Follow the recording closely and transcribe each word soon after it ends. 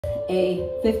a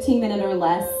 15-minute or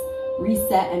less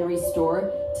reset and restore.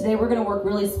 Today we're going to work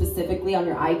really specifically on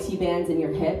your IT bands and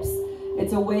your hips.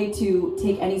 It's a way to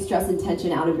take any stress and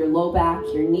tension out of your low back,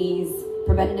 your knees,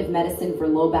 preventative medicine for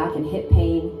low back and hip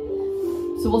pain.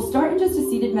 So we'll start in just a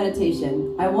seated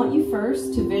meditation. I want you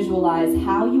first to visualize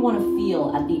how you want to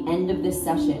feel at the end of this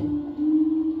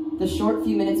session. The short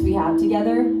few minutes we have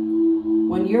together,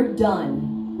 when you're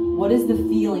done, what is the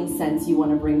feeling sense you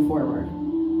want to bring forward?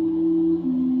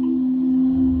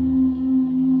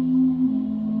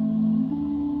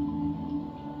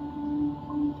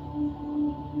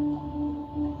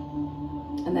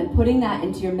 And then putting that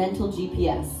into your mental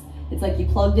GPS. It's like you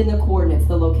plugged in the coordinates,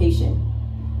 the location.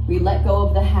 We let go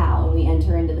of the how and we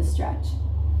enter into the stretch.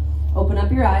 Open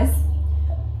up your eyes.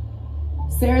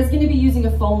 Sarah's going to be using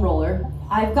a foam roller.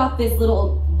 I've got this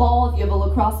little ball, if you have a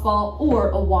lacrosse ball,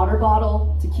 or a water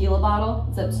bottle, tequila bottle,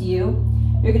 it's up to you.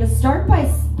 You're going to start by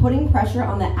putting pressure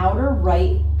on the outer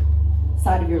right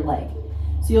side of your leg.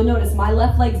 So you'll notice my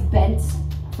left leg's bent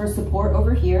for support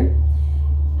over here.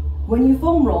 When you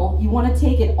foam roll, you want to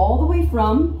take it all the way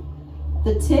from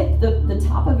the tip, the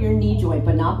top of your knee joint,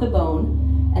 but not the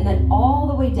bone, and then all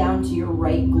the way down to your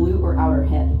right glute or outer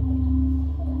hip.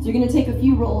 So you're going to take a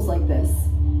few rolls like this.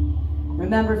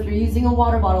 Remember, if you're using a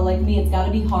water bottle like me, it's got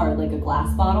to be hard, like a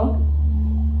glass bottle.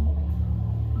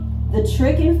 The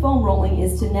trick in foam rolling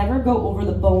is to never go over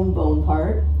the bone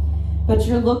part, but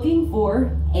you're looking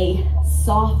for a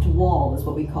soft wall, is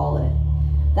what we call it.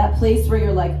 That place where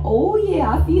you're like, oh yeah,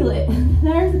 I feel it.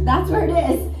 That's where it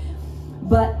is.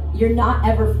 But you're not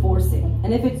ever forcing.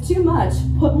 And if it's too much,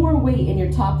 put more weight in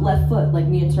your top left foot, like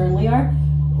me and Turnley are.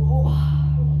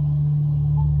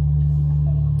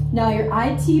 Now your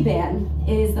IT band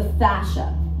is the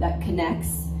fascia that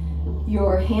connects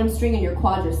your hamstring and your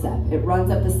quadricep. It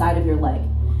runs up the side of your leg.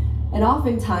 And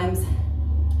oftentimes,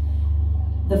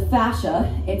 the fascia,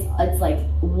 it's like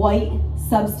white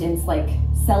substance, like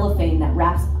cellophane that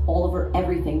wraps all over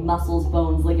everything, muscles,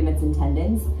 bones, ligaments, and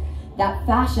tendons. That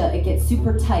fascia, it gets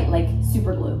super tight, like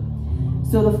super glue.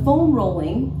 So the foam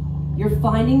rolling, you're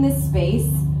finding this space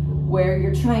where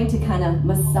you're trying to kind of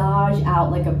massage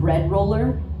out like a bread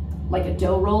roller, like a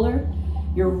dough roller.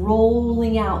 You're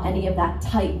rolling out any of that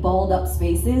tight, balled up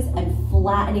spaces and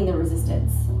flattening the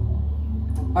resistance.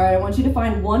 All right, I want you to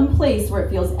find one place where it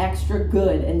feels extra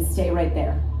good and stay right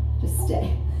there. Just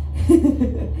stay.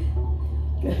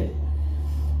 Good.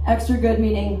 Extra good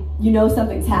meaning you know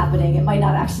something's happening. It might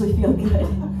not actually feel good.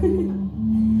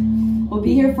 We'll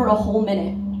be here for a whole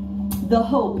minute. The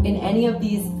hope in any of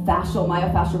these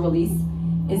myofascial release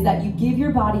is that you give your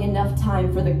body enough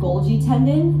time for the Golgi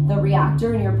tendon, the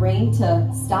reactor in your brain, to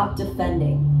stop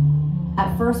defending.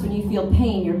 At first, when you feel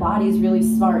pain, your body is really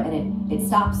smart and it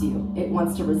stops you. It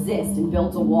wants to resist and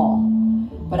builds a wall.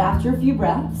 But after a few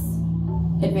breaths,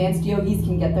 advanced yogis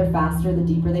can get there faster the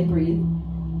deeper they breathe.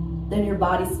 Then your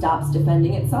body stops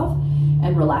defending itself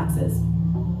and relaxes.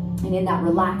 And in that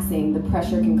relaxing, the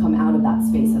pressure can come out of that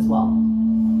space as well.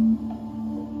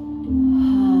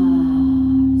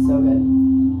 So good.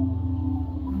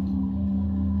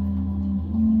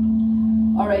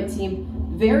 All right, team,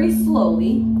 very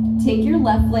slowly, take your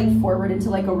left leg forward into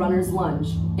like a runner's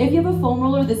lunge. If you have a foam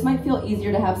roller, this might feel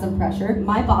easier to have some pressure.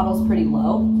 My bottle's pretty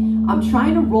low. I'm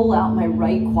trying to roll out my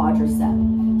right quadricep.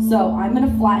 So I'm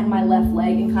gonna flatten my left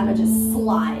leg and kind of just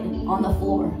slide on the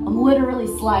floor. I'm literally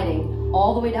sliding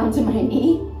all the way down to my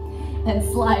knee and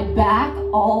slide back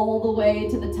all the way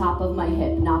to the top of my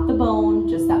hip. Not the bone,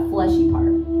 just that fleshy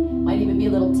part. Might even be a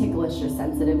little ticklish or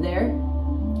sensitive there.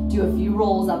 Do a few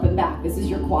rolls up and back. This is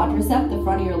your quadricep, the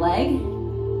front of your leg.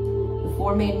 The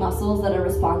four main muscles that are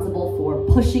responsible for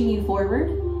pushing you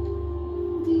forward.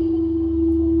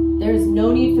 There's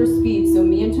no need for speed, so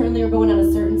me and Turnley are going at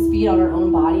a certain speed on our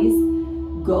own bodies.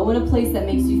 Go in a place that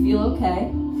makes you feel okay.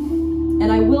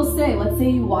 And I will say, let's say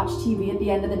you watch TV at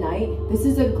the end of the night. This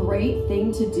is a great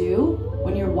thing to do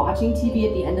when you're watching TV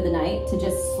at the end of the night, to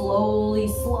just slowly,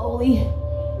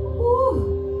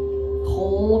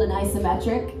 hold an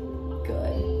isometric.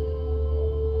 Good.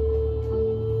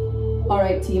 All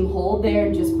right, team, hold there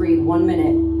and just breathe 1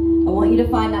 minute. I want you to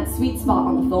find that sweet spot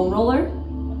on the foam roller.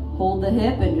 Hold the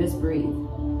hip and just breathe.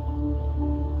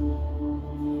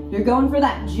 You're going for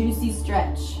that juicy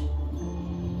stretch.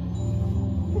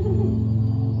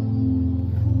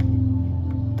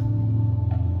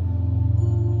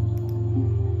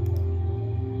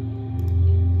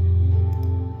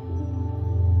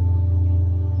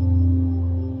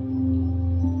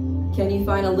 Can you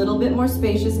find a little bit more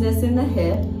spaciousness in the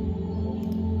hip?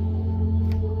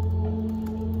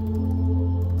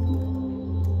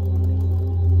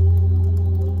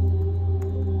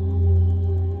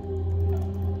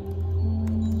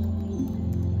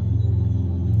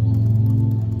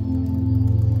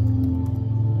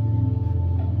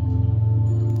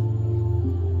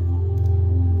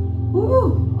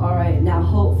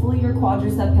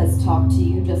 quadricep has talked to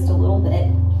you just a little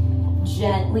bit,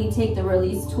 gently take the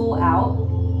release tool out.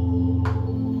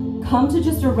 Come to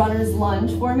just a runner's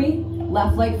lunge for me.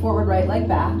 Left leg forward, right leg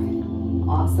back.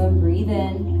 Awesome, breathe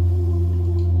in,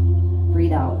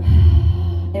 breathe out.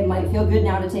 It might feel good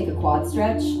now to take a quad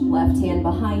stretch. Left hand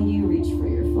behind you, reach for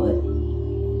your foot.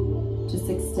 Just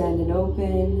extend and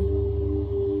open.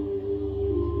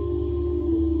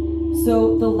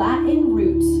 So the Latin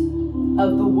root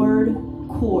of the word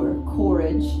core,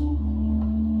 courage,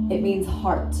 it means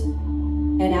heart.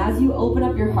 And as you open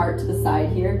up your heart to the side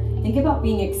here, think about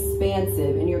being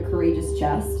expansive in your courageous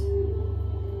chest.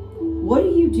 What do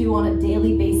you do on a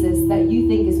daily basis that you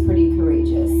think is pretty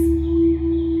courageous?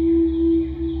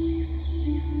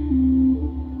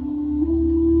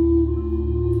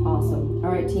 Awesome.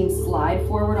 All right, team, slide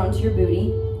forward onto your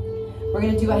booty. We're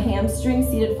going to do a hamstring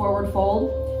seated forward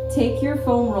fold. Take your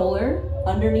foam roller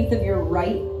underneath of your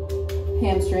right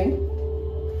hamstring.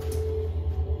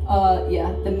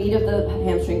 The meat of the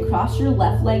hamstring. Cross your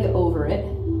left leg over it.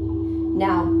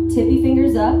 Now, tippy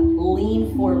fingers up,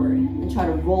 lean forward, and try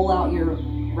to roll out your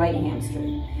right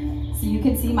hamstring. So you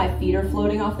can see my feet are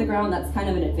floating off the ground. That's kind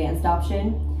of an advanced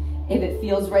option. If it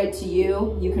feels right to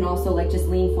you, you can also just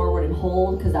lean forward and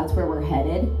hold, because that's where we're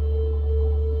headed.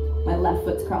 My left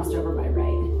foot's crossed over my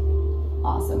right.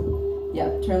 Awesome.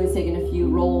 Yep, Charlie's taking a few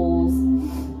rolls.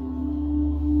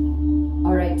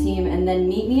 All right, team, and then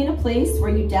meet me in a place where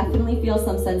you definitely feel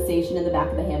some sensation in the back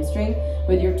of the hamstring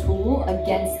with your tool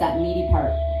against that meaty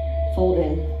part. Fold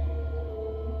in.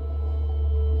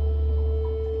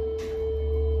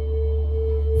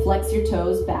 Flex your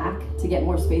toes back to get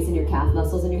more space in your calf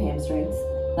muscles and your hamstrings.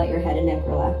 Let your head and neck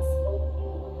relax.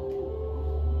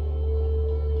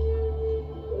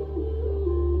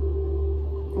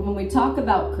 And when we talk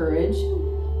about courage,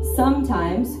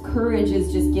 sometimes courage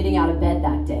is just getting out of bed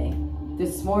that day.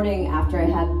 This morning, after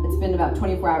it's been about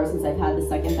 24 hours since I've had the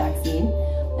second vaccine,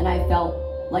 and I felt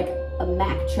like a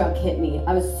Mack truck hit me.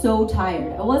 I was so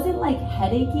tired. It wasn't like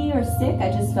headachy or sick, I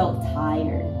just felt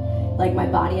tired. Like my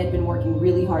body had been working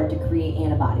really hard to create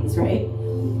antibodies, right?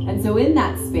 And so in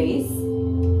that space,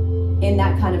 in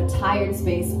that kind of tired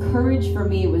space, courage for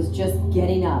me was just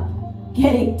getting up,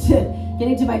 getting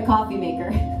to my coffee maker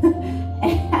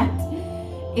and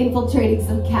infiltrating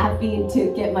some caffeine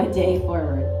to get my day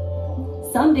forward.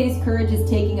 Some days courage is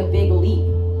taking a big leap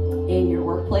in your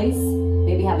workplace,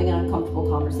 maybe having an uncomfortable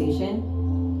conversation.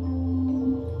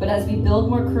 But as we build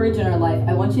more courage in our life,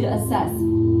 I want you to assess,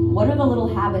 what are the little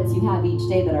habits you have each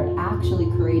day that are actually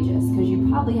courageous? Because you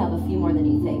probably have a few more than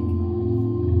you think.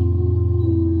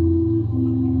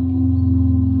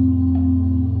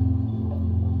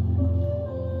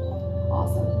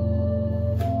 Awesome.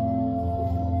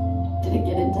 Did it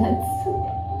get intense?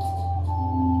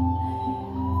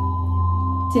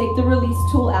 Take the release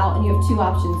tool out and you have two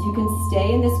options. You can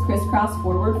stay in this crisscross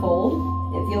forward fold.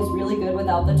 It feels really good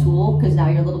without the tool because now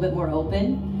you're a little bit more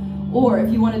open. Or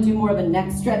if you want to do more of a neck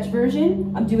stretch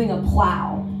version, I'm doing a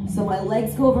plow. So my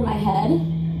legs go over my head.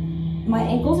 My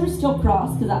ankles are still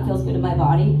crossed because that feels good in my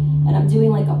body. And I'm doing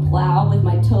like a plow with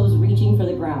my toes reaching for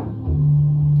the ground.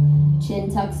 Chin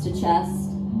tucks to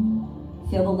chest.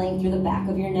 Feel the length through the back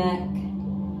of your neck.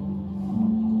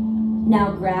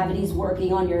 Now gravity's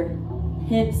working on your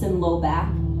hips and low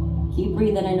back. Keep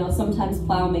breathing. I know sometimes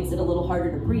plow makes it a little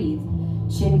harder to breathe.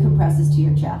 Chin compresses to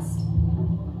your chest.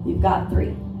 You've got 3,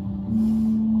 2,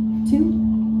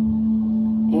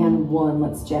 and 1.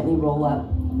 Let's gently roll up.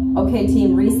 Okay,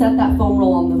 team, reset that foam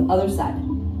roll on the other side.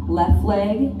 Left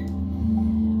leg,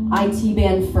 IT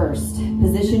band first.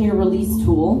 Position your release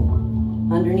tool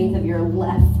underneath of your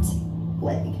left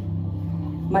leg.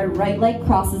 My right leg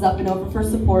crosses up and over for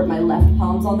support. My left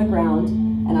palm's on the ground,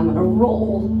 and I'm gonna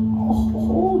roll.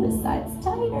 Oh, this side's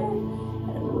tighter.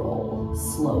 And roll,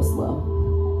 slow, slow.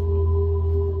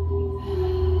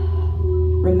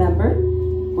 Remember,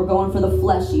 we're going for the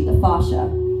fleshy, the fascia.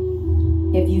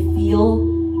 If you feel,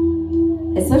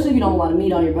 especially if you don't have a lot of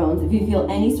meat on your bones, if you feel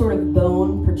any sort of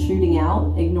bone protruding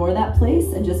out, ignore that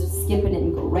place and just skip it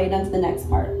and go right onto the next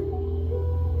part.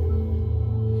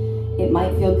 It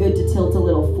might feel good to tilt a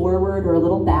little forward or a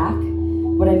little back.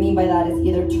 What I mean by that is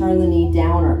either turn the knee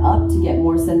down or up to get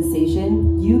more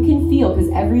sensation. You can feel, because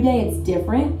every day it's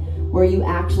different, where you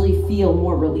actually feel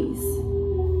more release.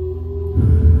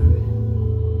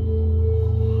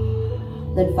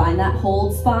 Then find that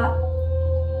hold spot.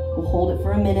 We'll hold it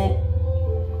for a minute.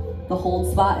 The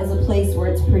hold spot is a place where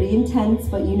it's pretty intense,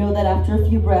 but you know that after a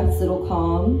few breaths it'll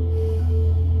calm.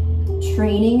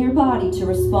 Training your body to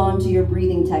respond to your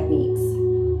breathing techniques.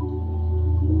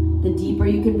 The deeper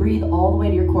you can breathe all the way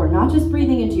to your core, not just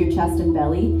breathing into your chest and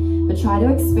belly, but try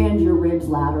to expand your ribs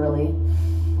laterally,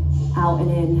 out and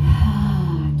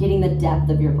in, getting the depth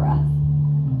of your breath.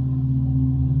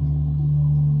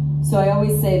 So I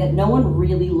always say that no one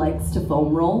really likes to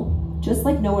foam roll, just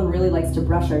like no one really likes to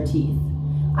brush our teeth.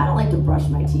 I don't like to brush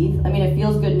my teeth. I mean, it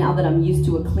feels good now that I'm used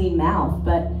to a clean mouth,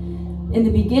 but in the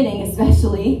beginning,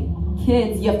 especially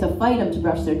kids, you have to fight them to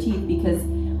brush their teeth because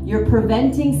you're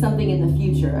preventing something in the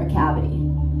future, a cavity.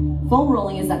 Foam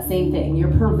rolling is that same thing.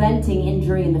 You're preventing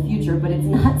injury in the future, but it's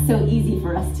not so easy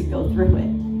for us to go through it.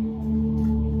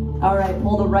 All right,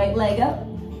 pull the right leg up.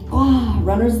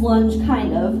 Runner's lunge,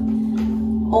 kind of.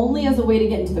 Only as a way to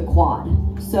get into the quad.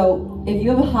 So if you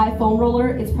have a high foam roller,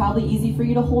 it's probably easy for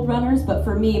you to hold runners, but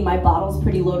for me, my bottle's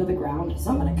pretty low to the ground.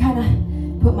 So I'm gonna kind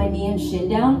of put my knee and shin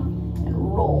down and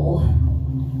roll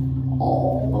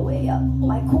all the way up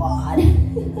my quad.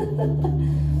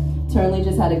 Turnley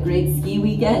just had a great ski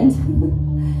weekend.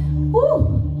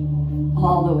 Woo!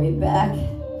 All the way back.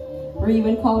 Were you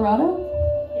in Colorado?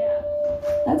 Yeah.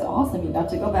 That's awesome, you got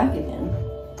to go back again.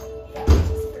 Yeah, it's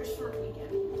just for a short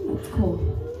weekend. That's cool.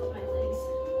 My legs.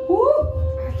 Woo!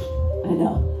 I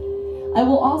know. I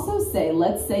will also say,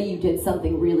 let's say you did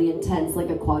something really intense like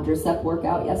a quadricep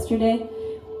workout yesterday.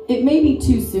 It may be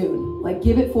too soon. Like,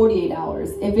 give it 48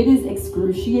 hours. If it is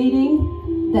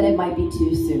excruciating, then it might be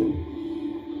too soon.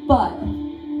 But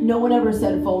no one ever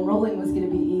said foam rolling was going to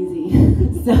be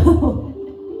easy. So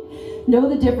know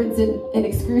the difference in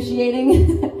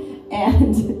excruciating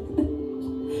and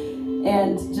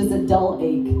just a dull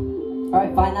ache. All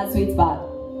right, find that sweet spot.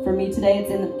 For me today,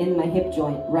 it's in my hip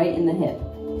joint, right in the hip.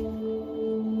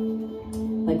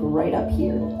 Like right up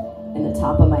here in the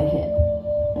top of my hip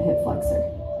flexor.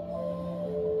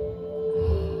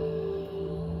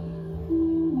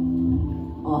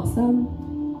 Awesome.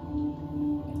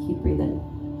 Keep breathing.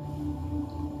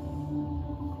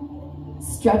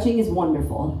 Stretching is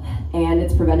wonderful, and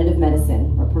it's preventative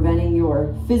medicine. We're preventing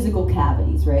your physical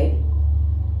cavities, right?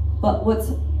 But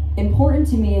what's important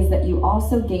to me is that you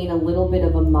also gain a little bit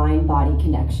of a mind-body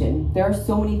connection. There are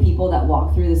so many people that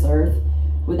walk through this earth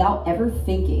without ever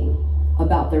thinking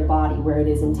about their body, where it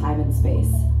is in time and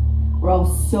space. We're all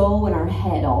so in our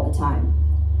head all the time.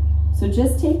 So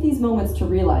just take these moments to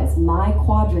realize my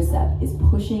quadricep is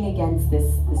pushing against the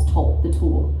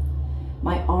tool.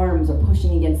 My arms are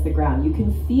pushing against the ground. You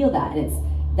can feel that, and it's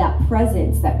that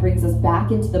presence that brings us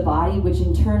back into the body, which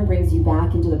in turn brings you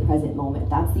back into the present moment.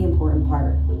 That's the important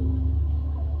part.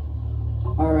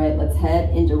 All right, let's head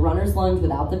into runner's lunge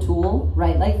without the tool.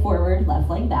 Right leg forward, left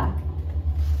leg back.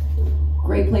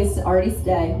 Great place to already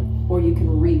stay, or you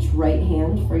can reach right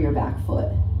hand for your back foot.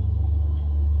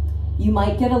 You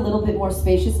might get a little bit more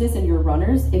spaciousness in your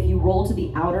runners if you roll to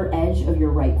the outer edge of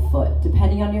your right foot.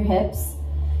 Depending on your hips,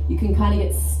 you can kind of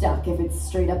get stuck if it's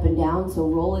straight up and down, so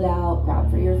roll it out,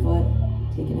 grab for your foot,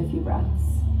 take in a few breaths.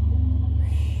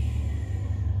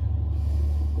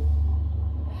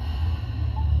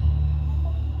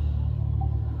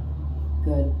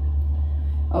 Good.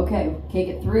 Okay, take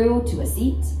it through to a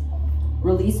seat.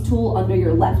 Release tool under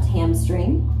your left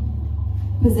hamstring.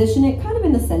 Position it kind of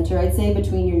in the center, I'd say,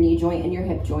 between your knee joint and your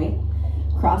hip joint.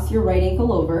 Cross your right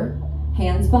ankle over,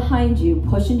 hands behind you,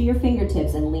 push into your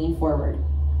fingertips and lean forward.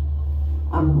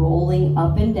 I'm rolling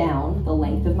up and down the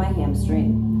length of my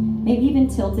hamstring, maybe even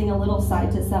tilting a little side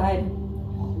to side.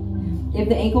 If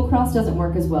the ankle cross doesn't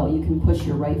work as well, you can push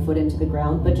your right foot into the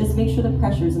ground, but just make sure the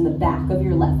pressure's in the back of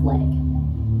your left leg.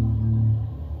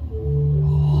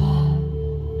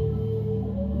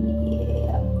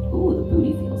 Yeah. Ooh, the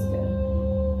booty feels good.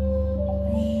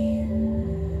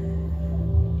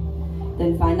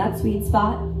 Then find that sweet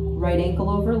spot, right ankle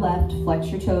over left, flex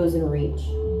your toes and reach.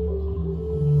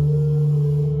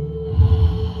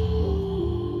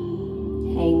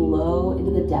 Hang low into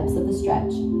the depths of the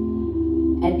stretch.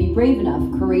 And be brave enough,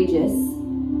 courageous,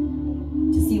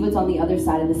 to see what's on the other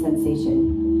side of the sensation.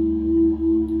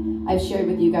 I've shared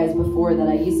with you guys before that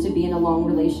I used to be in a long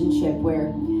relationship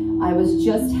where I was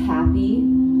just happy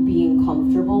being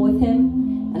comfortable with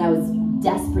him, and I was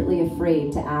desperately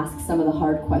afraid to ask some of the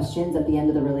hard questions at the end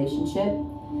of the relationship,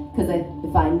 because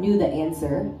if I knew the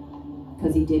answer,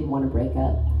 because he did want to break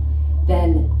up,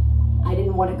 then I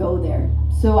didn't want to go there.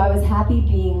 So I was happy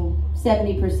being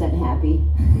 70% happy.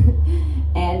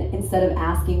 And instead of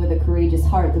asking with a courageous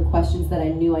heart the questions that I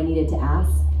knew I needed to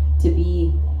ask, to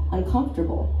be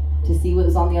uncomfortable, to see what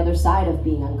was on the other side of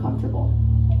being uncomfortable.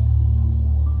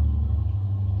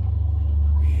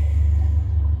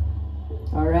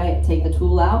 All right, take the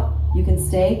tool out. You can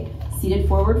stay seated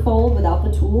forward fold without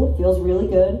the tool. It feels really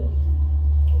good.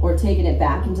 Or taking it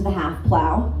back into the half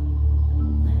plow.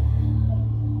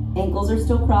 Ankles are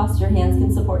still crossed. Your hands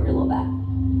can support your low back.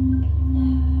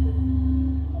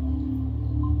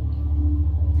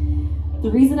 The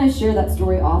reason I share that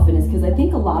story often is because I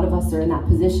think a lot of us are in that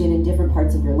position in different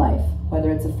parts of your life,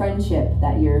 whether it's a friendship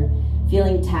that you're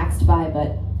feeling taxed by,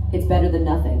 but it's better than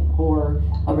nothing, or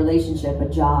a relationship, a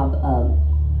job,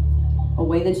 a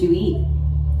way that you eat,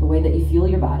 a way that you fuel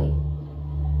your body.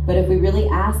 But if we really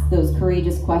ask those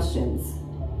courageous questions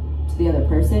to the other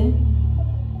person,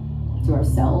 to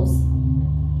ourselves,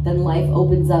 then life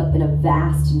opens up in a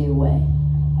vast new way.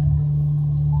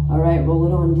 All right, roll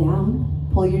it on down.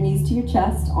 Pull your knees to your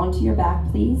chest, onto your back,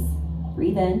 please.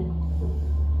 Breathe in.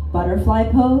 Butterfly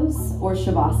pose or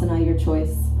Shavasana, your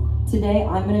choice. Today,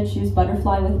 I'm going to choose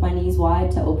butterfly with my knees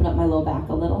wide to open up my low back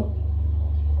a little.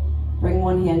 Bring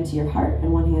one hand to your heart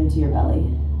and one hand to your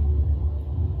belly.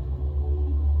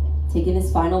 Taking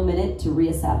this final minute to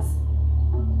reassess.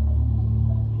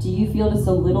 Do you feel just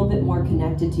a little bit more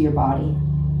connected to your body?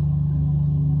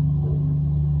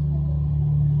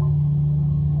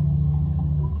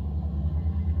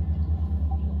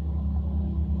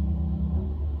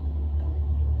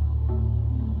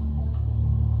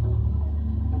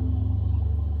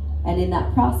 And in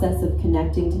that process of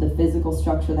connecting to the physical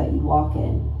structure that you walk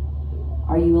in,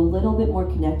 are you a little bit more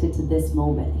connected to this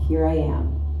moment? Here I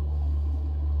am,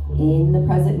 in the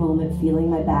present moment, feeling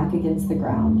my back against the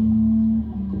ground,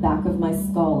 the back of my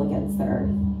skull against the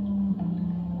earth.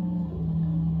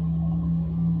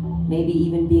 Maybe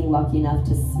even being lucky enough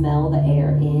to smell the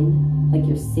air in, like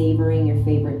you're savoring your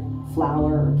favorite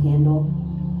flower or candle.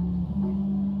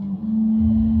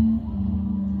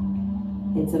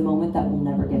 It's a moment that we'll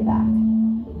never get back.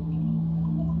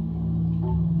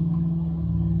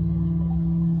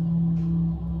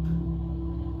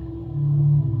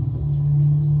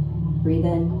 Breathe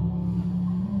in.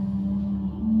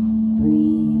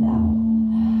 Breathe out.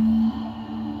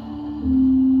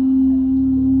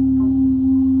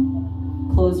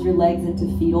 Close your legs into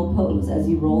fetal pose as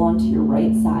you roll onto your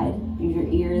right side. Use your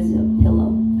ear as a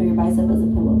pillow, or your bicep as a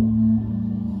pillow.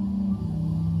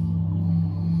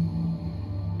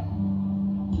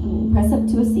 Press up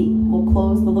to a seat. We'll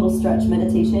close the little stretch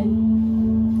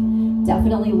meditation.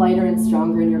 Definitely lighter and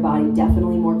stronger in your body.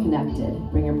 Definitely more connected.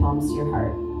 Bring your palms to your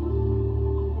heart.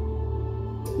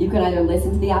 You can either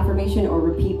listen to the affirmation or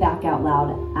repeat back out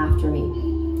loud after me.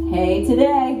 Hey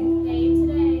today. Hey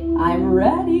today. I'm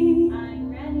ready.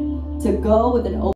 I'm ready. To go with an open